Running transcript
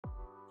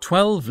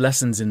12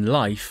 lessons in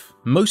life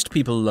most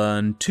people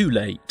learn too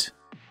late.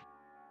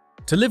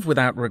 To live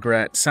without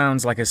regret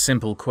sounds like a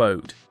simple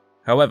quote.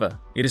 However,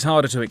 it is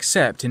harder to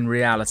accept in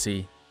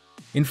reality.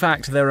 In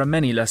fact, there are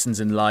many lessons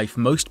in life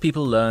most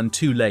people learn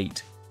too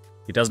late.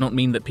 It does not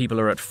mean that people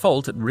are at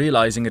fault at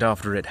realizing it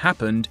after it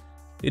happened.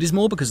 It is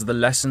more because the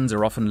lessons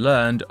are often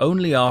learned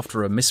only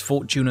after a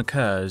misfortune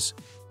occurs.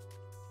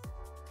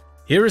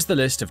 Here is the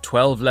list of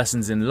 12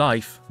 lessons in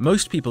life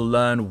most people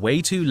learn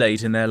way too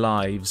late in their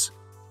lives.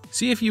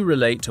 See if you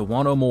relate to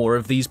one or more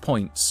of these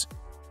points.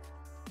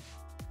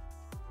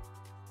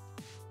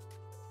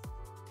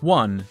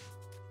 1.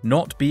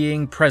 Not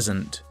being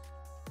present.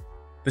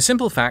 The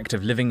simple fact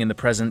of living in the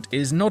present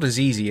is not as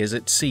easy as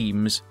it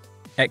seems.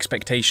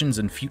 Expectations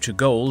and future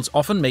goals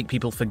often make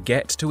people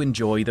forget to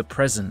enjoy the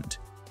present.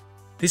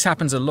 This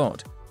happens a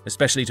lot,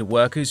 especially to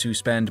workers who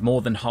spend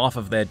more than half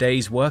of their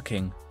days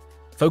working.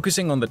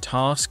 Focusing on the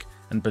task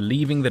and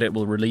believing that it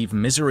will relieve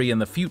misery in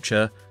the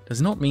future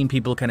does not mean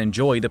people can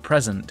enjoy the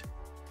present.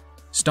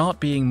 Start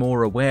being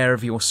more aware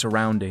of your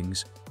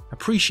surroundings.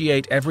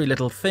 Appreciate every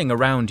little thing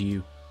around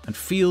you and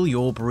feel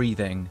your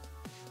breathing.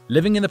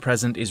 Living in the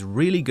present is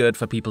really good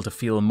for people to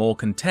feel more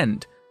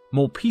content,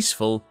 more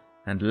peaceful,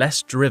 and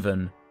less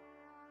driven.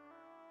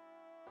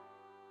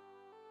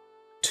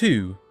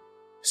 2.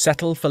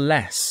 Settle for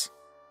less.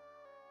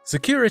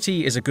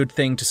 Security is a good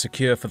thing to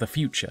secure for the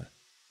future.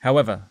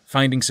 However,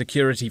 finding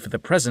security for the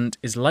present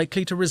is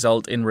likely to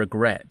result in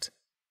regret.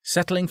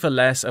 Settling for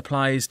less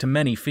applies to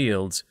many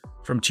fields,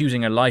 from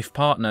choosing a life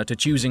partner to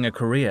choosing a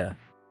career.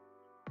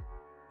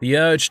 The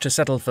urge to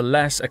settle for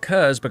less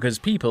occurs because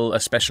people,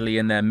 especially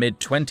in their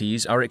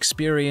mid-20s, are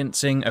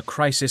experiencing a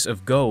crisis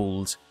of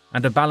goals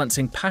and are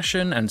balancing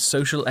passion and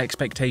social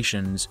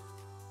expectations.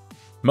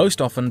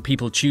 Most often,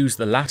 people choose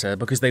the latter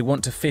because they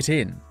want to fit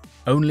in,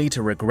 only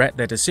to regret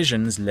their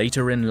decisions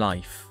later in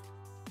life.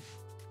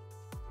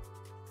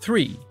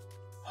 3.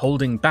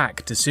 Holding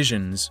back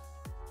decisions.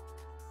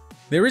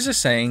 There is a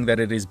saying that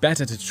it is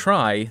better to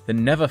try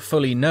than never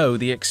fully know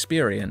the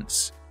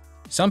experience.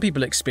 Some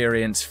people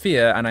experience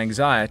fear and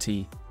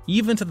anxiety,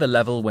 even to the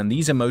level when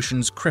these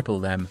emotions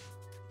cripple them.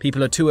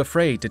 People are too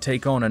afraid to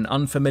take on an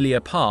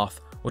unfamiliar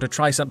path or to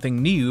try something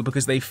new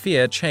because they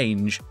fear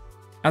change.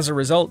 As a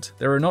result,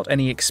 there are not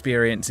any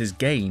experiences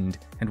gained,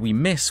 and we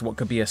miss what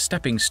could be a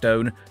stepping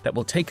stone that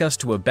will take us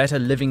to a better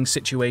living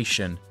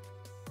situation.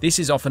 This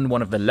is often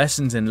one of the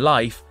lessons in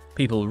life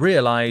people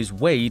realize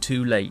way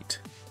too late.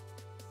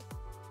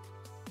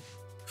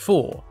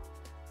 4.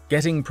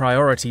 Getting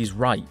priorities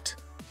right.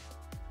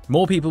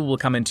 More people will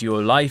come into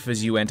your life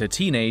as you enter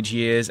teenage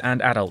years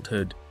and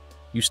adulthood.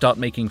 You start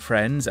making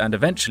friends and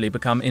eventually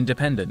become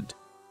independent.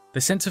 The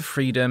sense of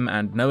freedom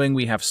and knowing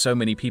we have so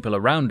many people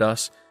around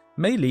us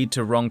may lead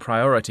to wrong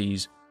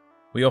priorities.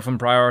 We often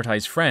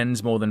prioritize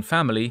friends more than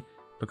family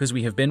because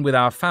we have been with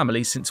our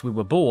family since we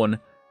were born,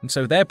 and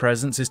so their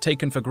presence is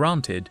taken for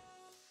granted.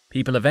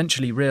 People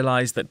eventually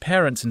realize that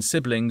parents and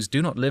siblings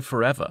do not live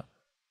forever.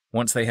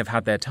 Once they have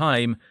had their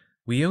time,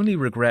 we only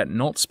regret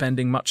not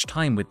spending much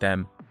time with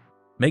them.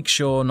 Make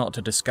sure not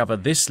to discover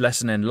this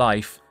lesson in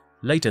life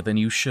later than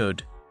you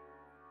should.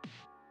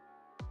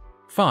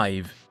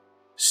 5.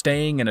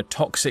 Staying in a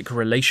toxic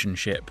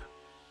relationship.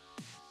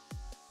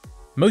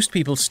 Most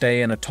people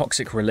stay in a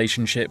toxic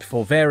relationship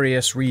for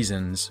various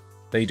reasons.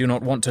 They do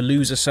not want to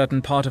lose a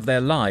certain part of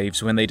their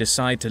lives when they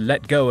decide to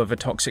let go of a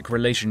toxic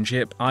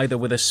relationship either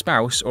with a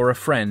spouse or a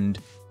friend.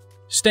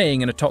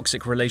 Staying in a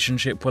toxic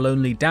relationship will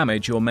only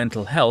damage your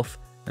mental health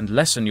and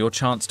lessen your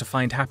chance to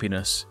find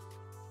happiness.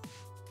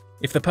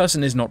 If the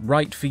person is not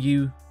right for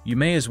you, you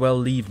may as well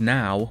leave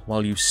now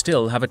while you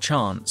still have a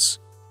chance.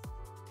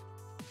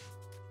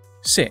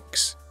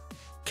 6.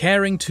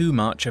 Caring too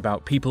much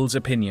about people's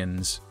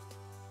opinions.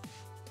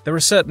 There are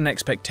certain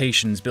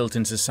expectations built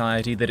in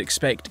society that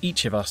expect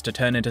each of us to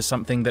turn into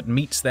something that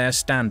meets their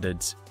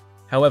standards.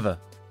 However,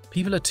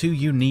 people are too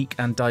unique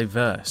and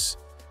diverse.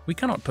 We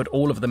cannot put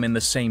all of them in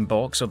the same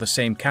box or the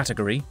same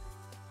category.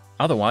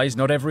 Otherwise,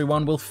 not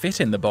everyone will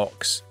fit in the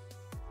box.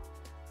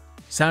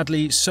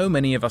 Sadly, so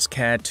many of us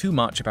care too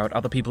much about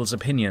other people's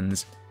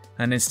opinions,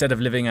 and instead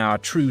of living our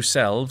true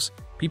selves,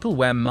 people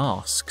wear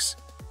masks.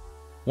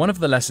 One of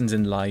the lessons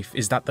in life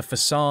is that the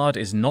facade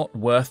is not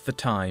worth the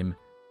time,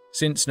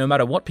 since no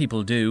matter what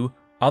people do,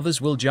 others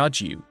will judge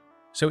you,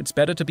 so it's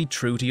better to be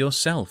true to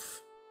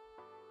yourself.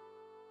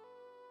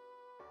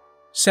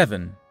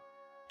 7.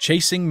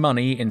 Chasing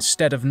money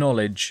instead of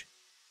knowledge.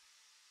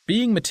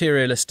 Being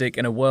materialistic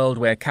in a world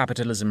where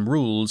capitalism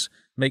rules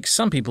makes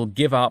some people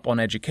give up on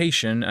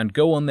education and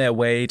go on their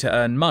way to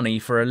earn money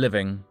for a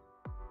living.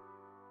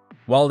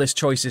 While this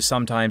choice is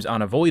sometimes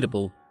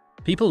unavoidable,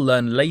 people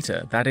learn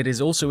later that it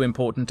is also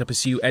important to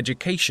pursue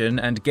education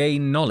and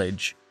gain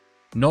knowledge.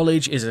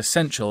 Knowledge is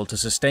essential to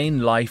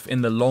sustain life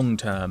in the long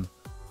term.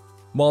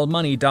 While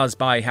money does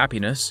buy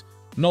happiness,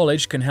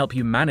 knowledge can help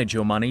you manage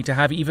your money to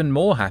have even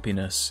more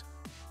happiness.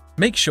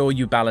 Make sure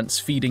you balance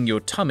feeding your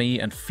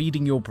tummy and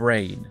feeding your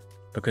brain,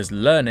 because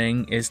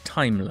learning is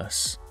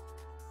timeless.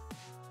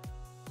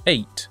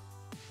 8.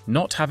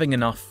 not having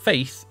enough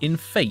faith in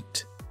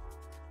fate.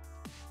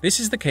 This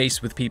is the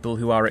case with people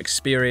who are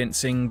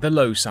experiencing the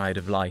low side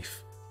of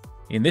life.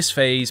 In this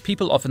phase,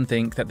 people often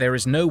think that there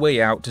is no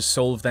way out to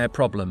solve their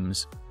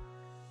problems.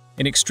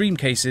 In extreme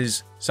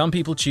cases, some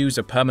people choose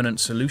a permanent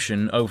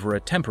solution over a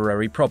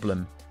temporary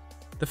problem.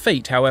 The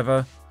fate,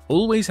 however,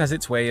 always has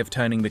its way of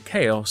turning the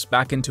chaos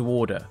back into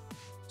order.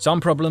 Some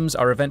problems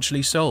are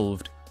eventually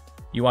solved.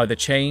 You either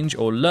change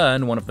or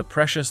learn one of the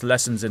precious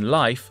lessons in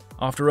life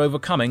after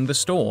overcoming the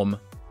storm.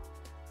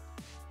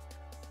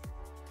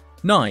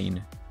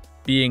 9.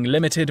 Being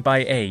limited by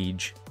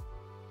age.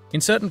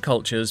 In certain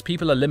cultures,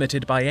 people are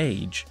limited by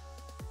age.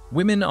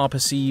 Women are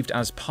perceived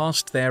as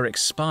past their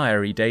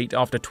expiry date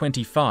after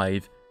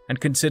 25 and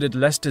considered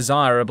less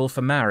desirable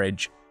for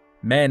marriage.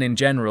 Men in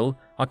general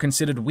are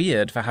considered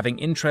weird for having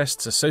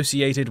interests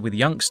associated with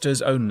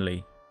youngsters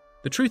only.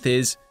 The truth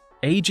is,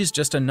 age is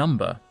just a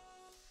number.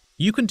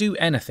 You can do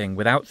anything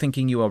without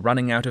thinking you are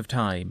running out of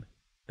time.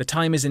 The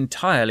time is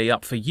entirely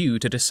up for you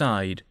to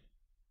decide.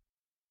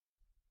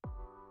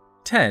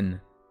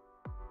 10.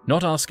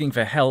 Not asking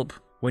for help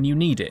when you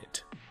need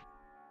it.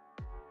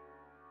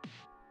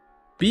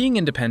 Being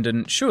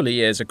independent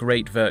surely is a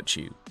great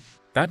virtue.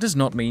 That does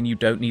not mean you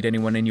don't need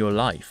anyone in your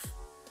life.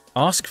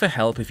 Ask for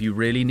help if you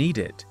really need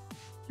it.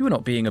 You are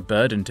not being a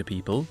burden to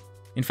people.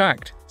 In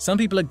fact, some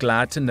people are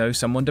glad to know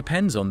someone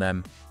depends on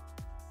them.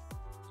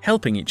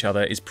 Helping each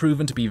other is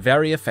proven to be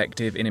very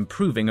effective in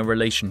improving a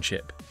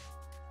relationship.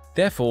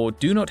 Therefore,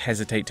 do not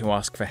hesitate to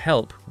ask for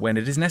help when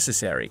it is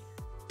necessary.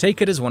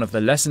 Take it as one of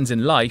the lessons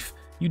in life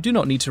you do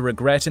not need to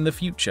regret in the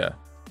future.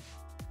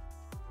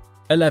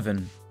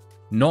 11.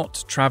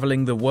 Not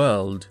traveling the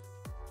world.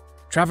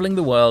 Traveling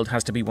the world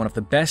has to be one of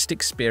the best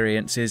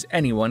experiences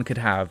anyone could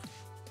have.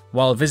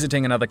 While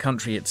visiting another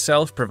country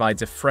itself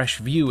provides a fresh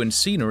view and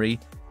scenery,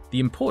 the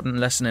important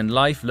lesson in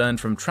life learned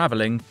from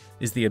traveling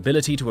is the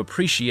ability to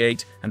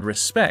appreciate and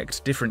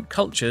respect different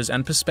cultures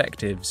and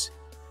perspectives.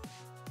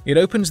 It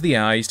opens the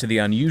eyes to the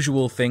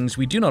unusual things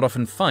we do not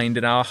often find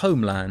in our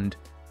homeland.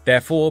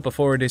 Therefore,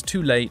 before it is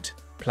too late,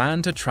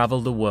 plan to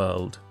travel the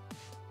world.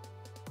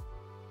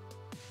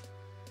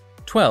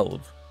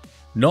 12.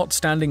 Not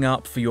standing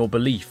up for your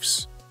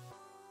beliefs.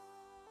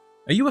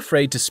 Are you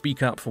afraid to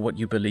speak up for what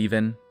you believe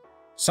in?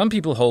 Some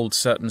people hold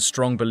certain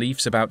strong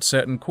beliefs about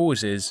certain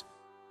causes.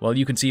 While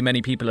you can see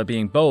many people are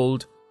being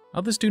bold,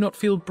 others do not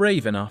feel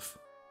brave enough.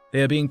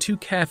 They are being too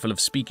careful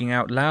of speaking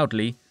out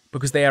loudly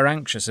because they are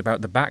anxious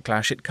about the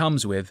backlash it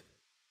comes with.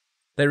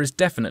 There is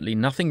definitely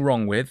nothing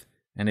wrong with,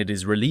 and it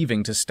is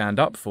relieving to stand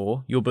up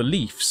for, your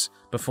beliefs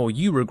before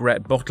you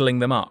regret bottling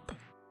them up.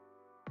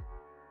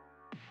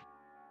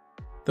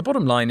 The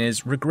bottom line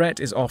is, regret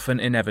is often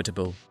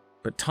inevitable,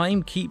 but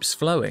time keeps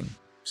flowing,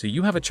 so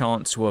you have a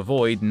chance to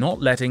avoid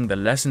not letting the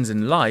lessons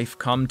in life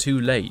come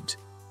too late.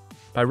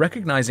 By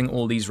recognizing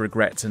all these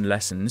regrets and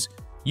lessons,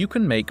 you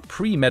can make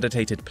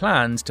premeditated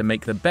plans to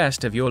make the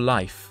best of your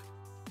life.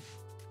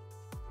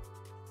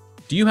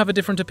 Do you have a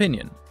different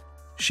opinion?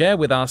 Share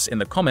with us in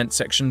the comment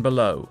section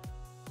below.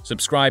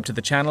 Subscribe to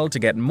the channel to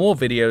get more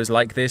videos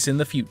like this in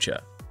the future.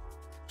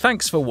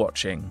 Thanks for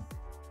watching.